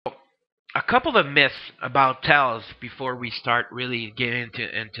couple of myths about tells before we start really getting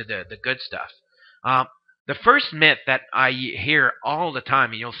into the good stuff. Um, the first myth that I hear all the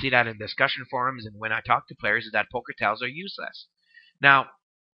time, and you'll see that in discussion forums and when I talk to players, is that poker tells are useless. Now,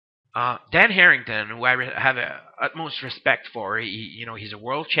 Dan Harrington, who I have utmost respect for, he's a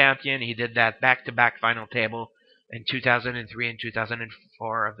world champion. He did that back-to-back final table in 2003 and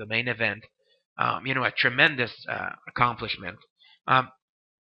 2004 of the main event. A tremendous accomplishment. Um,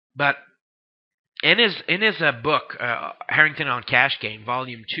 but in his book, Harrington on Cash Game,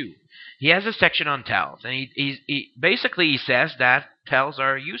 Volume 2, he has a section on tells, and he basically he says that tells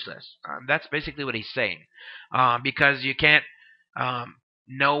are useless. That's basically what he's saying, because you can't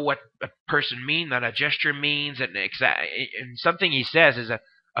know what a person means, that a gesture means, and something he says is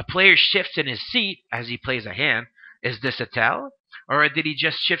a player shifts in his seat as he plays a hand. Is this a tell? Or did he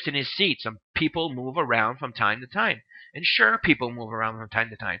just shift in his seat? Some people move around from time to time. And sure, people move around from time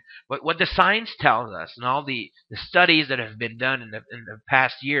to time. But what the science tells us, and all the studies that have been done in the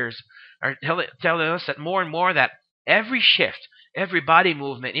past years, are telling us that more and more that every shift, every body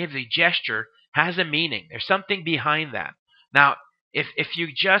movement, every gesture has a meaning. There's something behind that. Now, if you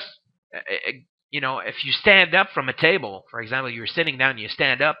just if you stand up from a table, for example, you're sitting down and you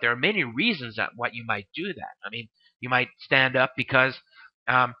stand up, there are many reasons that what you might do that. I mean, you might stand up because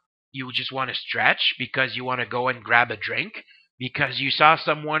you just want to stretch, because you want to go and grab a drink, because you saw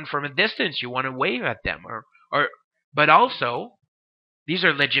someone from a distance, you want to wave at them, but also these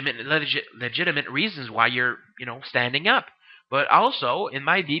are legitimate reasons why you're standing up. But also it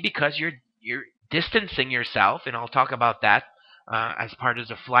might be because you're distancing yourself, and I'll talk about that as part of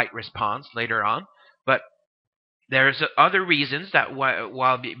the flight response later on. But there's other reasons that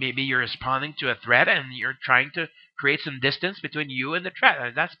while maybe you're responding to a threat and you're trying to create some distance between you and the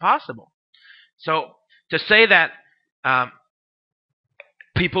threat. That's possible. So to say that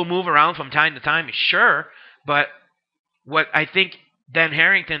people move around from time to time, sure, but what I think Dan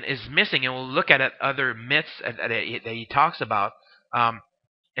Harrington is missing, and we'll look at other myths that he talks about,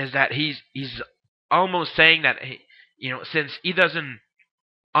 is that he's almost saying that since he doesn't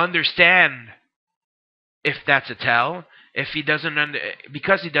understand if that's a tell, if he doesn't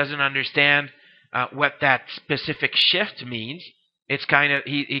because he doesn't understand what that specific shift means, it's kind of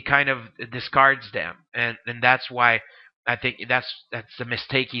he kind of discards them, and that's why I think that's the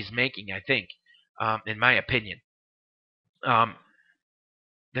mistake he's making. I think, in my opinion. Um,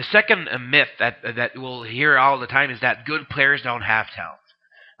 the second myth that we'll hear all the time is that good players don't have tells,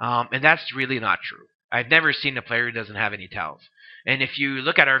 and that's really not true. I've never seen a player who doesn't have any tells. And if you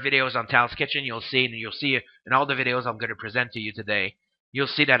look at our videos on Tal's Kitchen, you'll see in all the videos I'm going to present to you today, you'll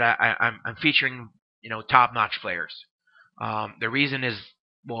see that I'm featuring top-notch players. The reason is,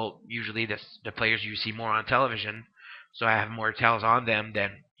 well, usually the players you see more on television, so I have more tells on them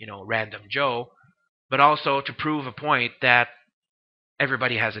than random Joe, but also to prove a point that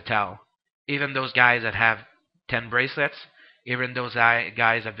everybody has a tell, even those guys that have 10 bracelets, even those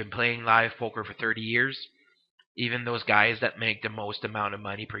guys have been playing live poker for 30 years. Even those guys that make the most amount of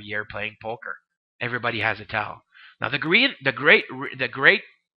money per year playing poker, everybody has a tell. Now the great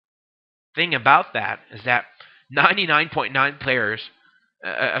thing about that is that 99.9 players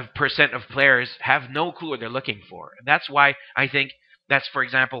percent of players have no clue what they're looking for. And that's why I think that's, for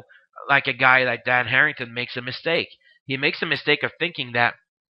example, like a guy like Dan Harrington makes a mistake. He makes a mistake of thinking that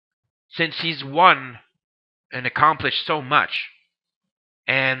since he's won and accomplished so much,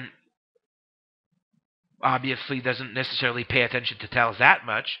 and obviously doesn't necessarily pay attention to tells that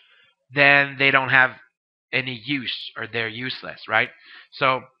much, then they don't have any use, or they're useless, right?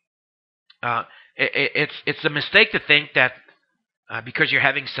 So it's a mistake to think that because you're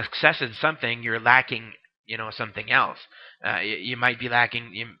having success in something, you're lacking, something else. You might be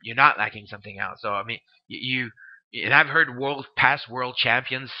lacking. You're not lacking something else. So I mean, and I've heard past world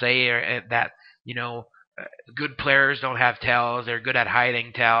champions say that good players don't have tells. They're good at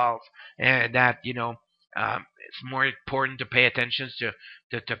hiding tells, and that it's more important to pay attention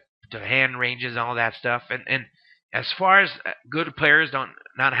to hand ranges and all that stuff. And as far as good players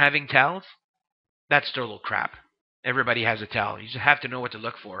not having tells, that's total crap. Everybody has a tell. You just have to know what to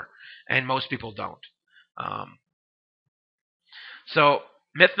look for, and most people don't. So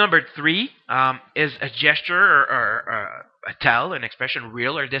myth number 3 is a gesture or a tell, an expression,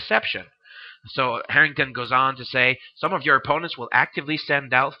 real or deception. So Harrington goes on to say, some of your opponents will actively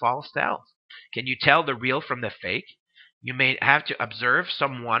send out false tells. Can you tell the real from the fake? You may have to observe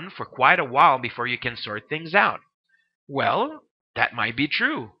someone for quite a while before you can sort things out. Well, that might be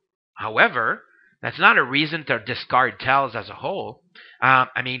true. However, that's not a reason to discard tells as a whole.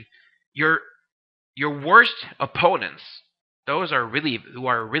 I mean, your worst opponents, those are who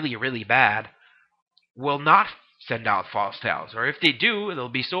are really, really bad, will not send out false tells. Or if they do, it'll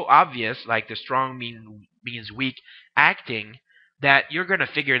be so obvious, like the strong means weak acting, that you're going to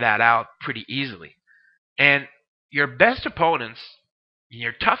figure that out pretty easily. And your best opponents,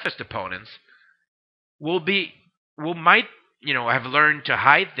 your toughest opponents, might have learned to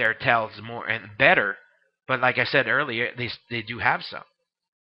hide their tells more and better. But like I said earlier, they do have some.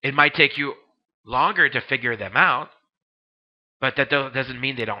 It might take you longer to figure them out, but that doesn't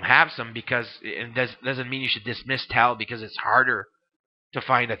mean they don't have some, because it doesn't mean you should dismiss tell because it's harder to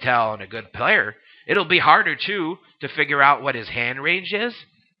find a tell on a good player. It'll be harder too to figure out what his hand range is,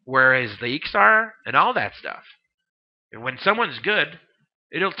 where his leaks are, and all that stuff. And when someone's good,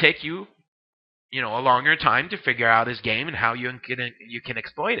 it'll take you, a longer time to figure out his game and how you can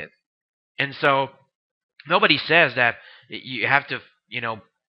exploit it. And so nobody says that you have to,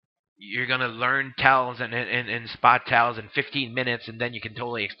 you're going to learn tells and spot tells in 15 minutes and then you can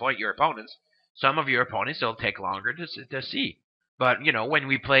totally exploit your opponents. Some of your opponents will take longer to see. But, when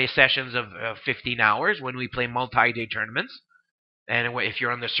we play sessions of 15 hours, when we play multi-day tournaments, and if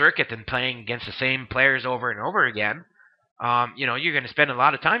you're on the circuit and playing against the same players over and over again, you're going to spend a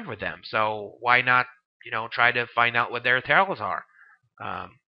lot of time with them. So why not, try to find out what their tells are?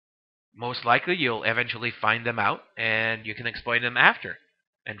 Most likely you'll eventually find them out and you can exploit them after,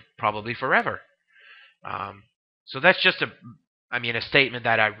 and probably forever. So that's just a statement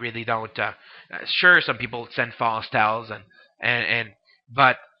that I really don't. Sure, some people send false tells,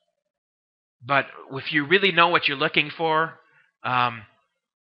 but if you really know what you're looking for,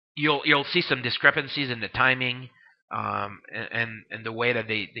 you'll see some discrepancies in the timing, and the way that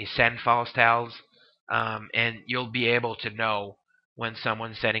they send false tells, and you'll be able to know when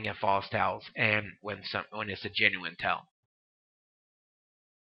someone's sending a false tells and when it's a genuine tell.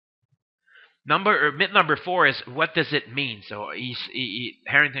 Myth number 4 is, what does it mean? So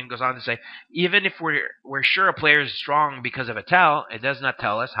Harrington goes on to say, even if we're sure a player is strong because of a tell, it does not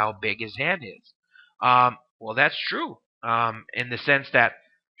tell us how big his hand is. Well, that's true, in the sense that,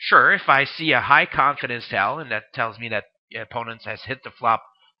 sure, if I see a high confidence tell and that tells me that the opponent has hit the flop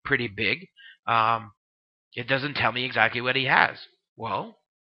pretty big, it doesn't tell me exactly what he has. Well,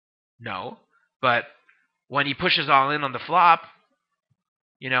 no, but when he pushes all in on the flop,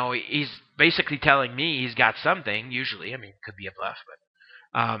 he's basically telling me he's got something, usually. It could be a bluff,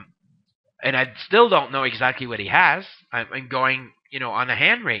 but and I still don't know exactly what he has. I'm going, on a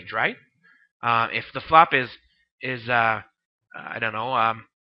hand range, right? If the flop is I don't know, a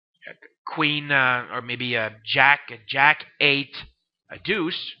queen, or maybe a jack 8, a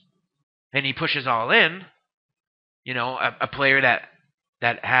deuce, and he pushes all in, a player that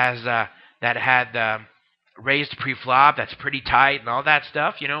had raised pre-flop, that's pretty tight and all that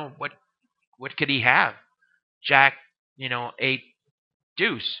stuff, what could he have? Jack, 8,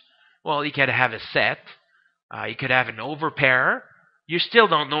 deuce. Well, he could have a set. He could have an overpair. You still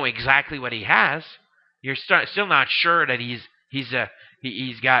don't know exactly what he has. You're still not sure that he's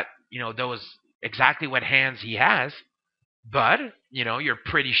got, those exactly what hands he has, but, you're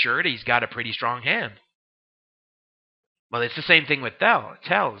pretty sure that he's got a pretty strong hand. Well, it's the same thing with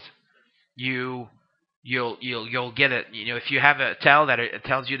tells. You'll get it. If you have a tell that it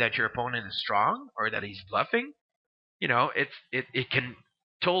tells you that your opponent is strong or that he's bluffing, it can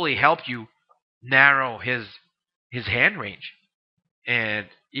totally help you narrow his hand range. And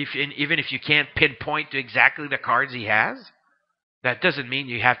even if you can't pinpoint to exactly the cards he has, that doesn't mean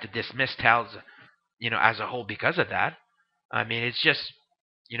you have to dismiss tells, as a whole because of that. It's just,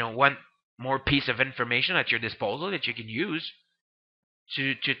 one more piece of information at your disposal that you can use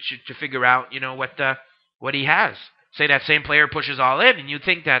to figure out, what he has. Say that same player pushes all in, and you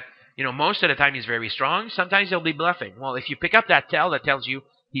think that, most of the time he's very strong. Sometimes he'll be bluffing. Well, if you pick up that tell that tells you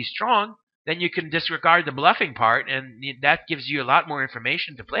he's strong, then you can disregard the bluffing part, and that gives you a lot more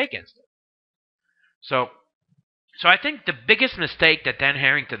information to play against it. So I think the biggest mistake that Dan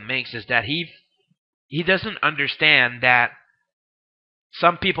Harrington makes is that he doesn't understand that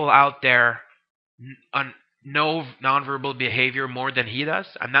some people out there know nonverbal behavior more than he does.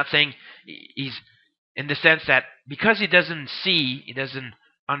 I'm not saying he's in the sense that because he doesn't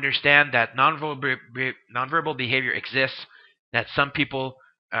understand that nonverbal behavior exists, that some people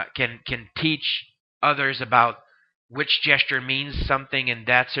can teach others about which gesture means something in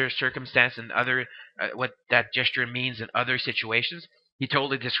that circumstance and other what that gesture means in other situations. He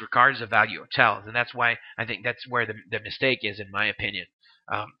totally disregards the value of tells, and that's why I think that's where the mistake is, in my opinion.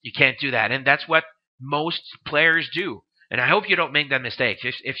 You can't do that, and that's what most players do. And I hope you don't make that mistake.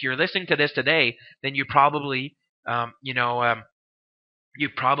 If you're listening to this today, then you probably,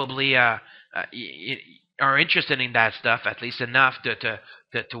 are interested in that stuff, at least enough to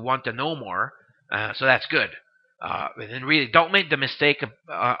want to know more. So that's good. And really, don't make the mistake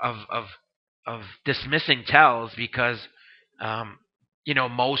of dismissing tells because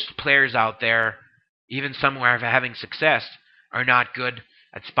most players out there, even some who are having success, are not good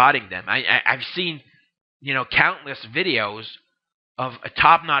at spotting them. I've seen countless videos of a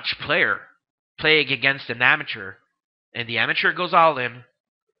top-notch player playing against an amateur, and the amateur goes all in,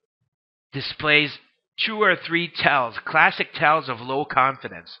 displays 2 or 3 tells, classic tells of low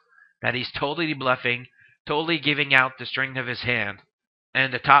confidence, that he's totally bluffing, totally giving out the strength of his hand,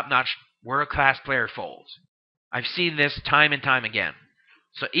 and the top-notch world-class player folds. I've seen this time and time again.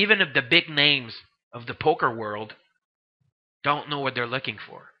 So even if the big names of the poker world don't know what they're looking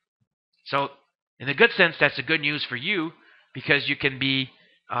for. So in a good sense, that's a good news for you because you can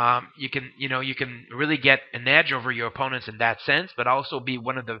you can really get an edge over your opponents in that sense, but also be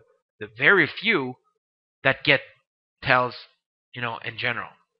one of the very few that get tells, in general.